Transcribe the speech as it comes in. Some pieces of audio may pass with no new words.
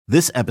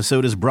This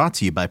episode is brought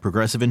to you by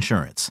Progressive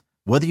Insurance.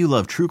 Whether you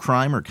love true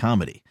crime or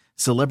comedy,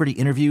 celebrity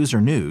interviews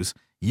or news,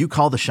 you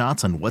call the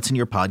shots on what's in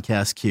your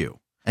podcast queue.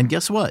 And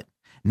guess what?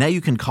 Now you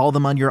can call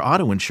them on your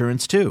auto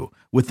insurance too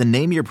with the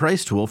Name Your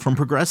Price tool from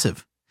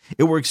Progressive.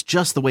 It works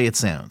just the way it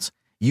sounds.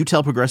 You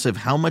tell Progressive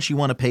how much you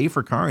want to pay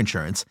for car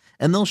insurance,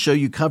 and they'll show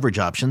you coverage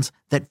options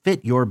that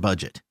fit your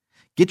budget.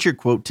 Get your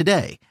quote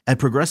today at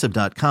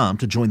Progressive.com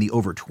to join the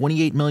over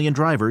 28 million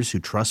drivers who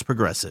trust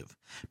Progressive.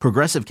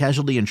 Progressive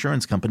Casualty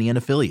Insurance Company and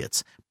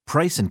Affiliates.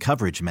 Price and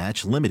coverage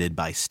match limited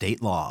by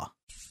state law.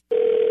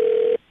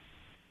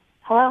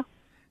 Hello?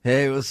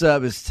 Hey, what's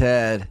up? It's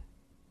Ted.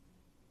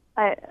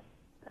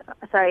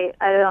 Sorry,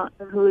 I don't,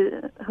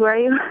 who are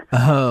you?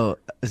 Oh,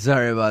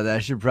 sorry about that. I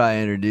should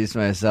probably introduce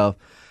myself.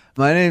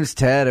 My name's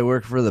Ted. I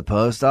work for the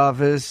post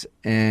office,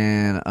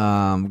 and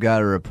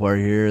got a report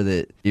here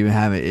that you've been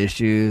having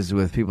issues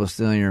with people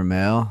stealing your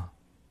mail.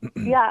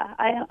 Yeah,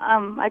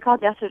 I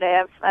called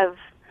yesterday. I'm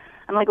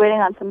like waiting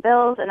on some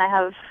bills, and I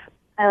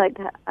thought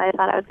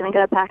I was going to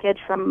get a package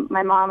from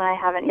my mom, and I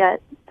haven't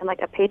yet, and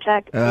like a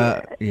paycheck.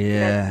 Yeah. You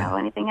guys know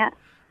anything yet?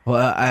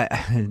 Well,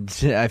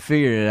 I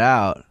figured it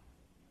out.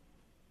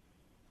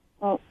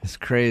 Well, it's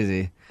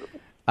crazy.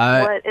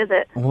 What is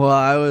it? Well,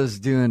 I was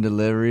doing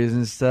deliveries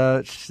and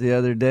such the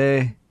other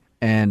day,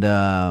 and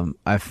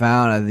I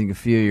found, I think, a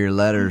few of your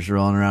letters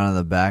rolling around in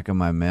the back of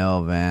my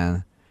mail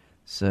van.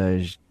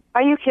 So,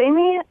 are you kidding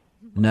me?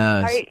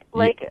 No.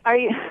 Are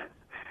you?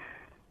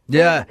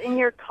 Yeah. In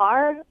your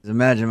car?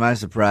 Imagine my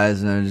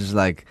surprise, and I'm just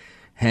like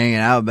hanging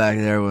out back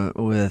there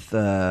with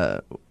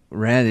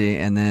Randy,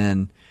 and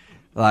then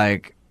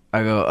like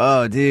I go,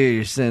 "Oh, dude,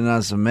 you're sitting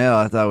on some mail.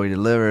 I thought we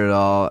delivered it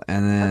all."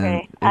 And then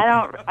okay,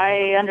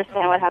 I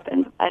understand what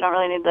happened. I don't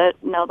really need to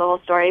know the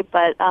whole story,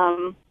 but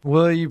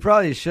well, you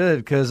probably should,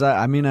 because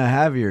I mean, I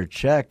have your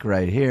check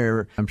right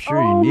here. I'm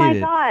sure you need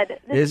it. Oh my God,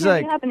 this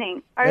can't be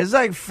happening. It's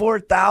like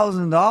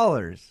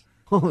 $4,000.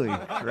 Holy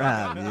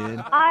crap, dude.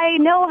 I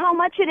know how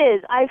much it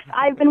is.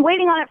 I've been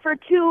waiting on it for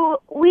 2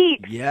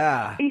 weeks.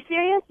 Yeah. Are you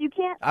serious? You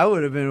can't? I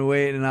would have been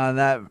waiting on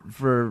that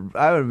for the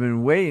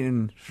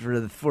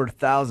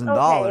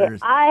 $4,000. Okay,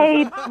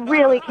 I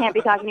really can't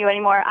be talking to you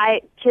anymore.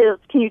 Can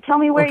you tell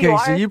me where you are?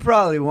 Okay, so you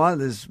probably want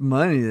this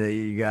money that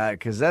you got,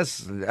 because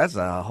that's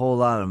a whole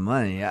lot of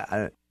money.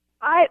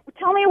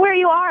 Tell me where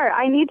you are.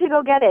 I need to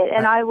go get it,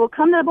 and I will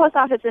come to the post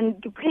office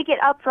and pick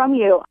it up from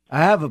you.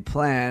 I have a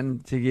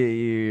plan to get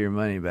you your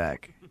money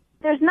back.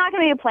 There's not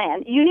going to be a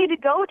plan. You need to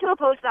go to a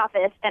post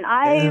office, and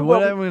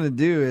what I'm going to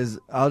do is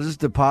I'll just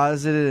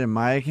deposit it in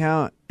my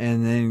account,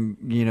 and then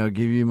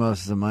give you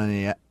most of the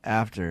money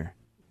after.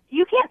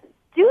 You can't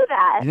do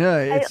that.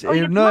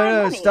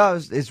 No,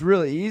 stop. It's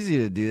really easy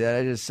to do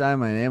that. I just sign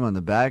my name on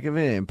the back of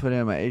it and put it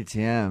in my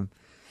ATM.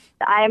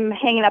 I'm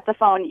hanging up the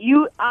phone.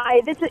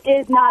 This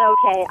is not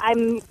okay.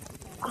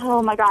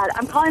 Oh my God,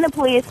 I'm calling the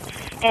police,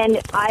 and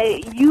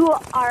you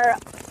are,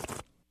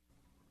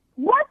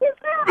 what is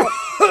that?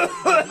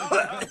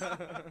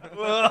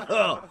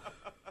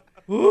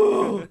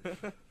 Whoa.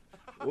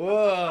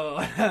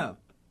 Whoa.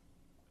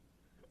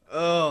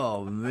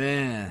 Oh,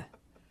 man.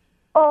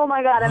 Oh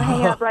my God, I'm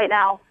hanging up right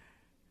now.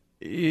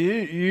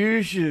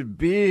 You should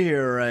be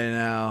here right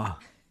now.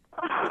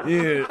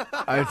 Dude,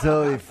 I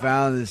totally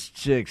found this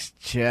chick's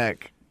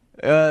check.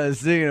 I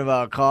was thinking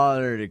about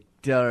calling her to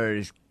tell her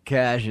he's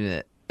cashing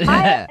it.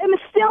 I am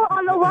still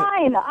on the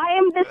line. I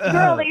am this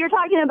girl that you're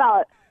talking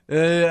about.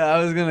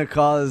 I was going to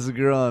call this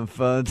girl and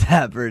phone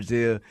tap her,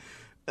 too.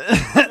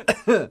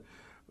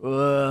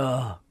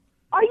 Whoa.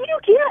 Are you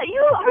kidding?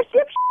 You are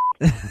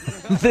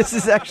dipshit. This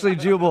is actually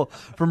Jubal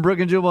from Brook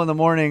and Jubal in the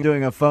Morning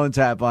doing a phone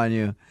tap on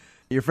you.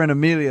 Your friend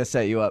Amelia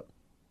set you up.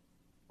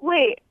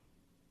 Wait.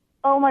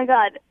 Oh, my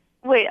God.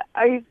 Wait,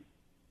 are you...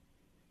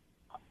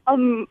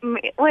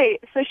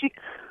 wait, so she...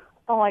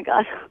 Oh, my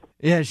God.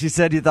 Yeah, she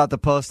said you thought the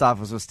post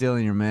office was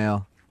stealing your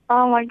mail.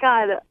 Oh, my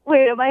God.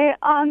 Wait, am I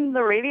on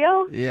the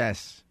radio?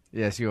 Yes.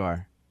 Yes, you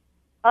are.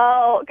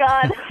 Oh,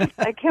 God.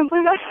 I can't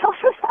believe I fell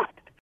for that.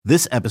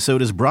 This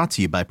episode is brought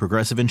to you by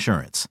Progressive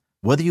Insurance.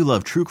 Whether you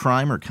love true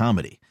crime or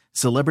comedy,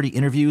 celebrity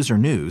interviews or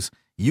news,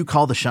 you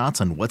call the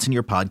shots on what's in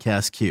your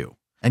podcast queue.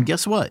 And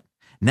guess what?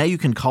 Now you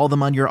can call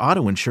them on your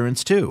auto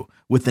insurance too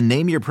with the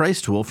Name Your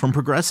Price tool from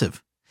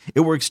Progressive. It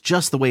works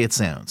just the way it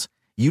sounds.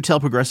 You tell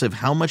Progressive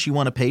how much you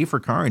want to pay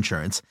for car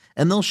insurance,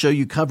 and they'll show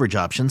you coverage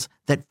options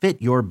that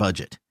fit your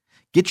budget.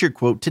 Get your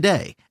quote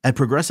today at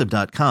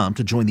Progressive.com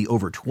to join the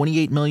over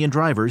 28 million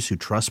drivers who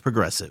trust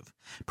Progressive.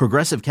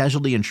 Progressive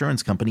Casualty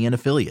Insurance Company and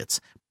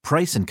Affiliates.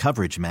 Price and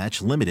coverage match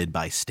limited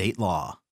by state law.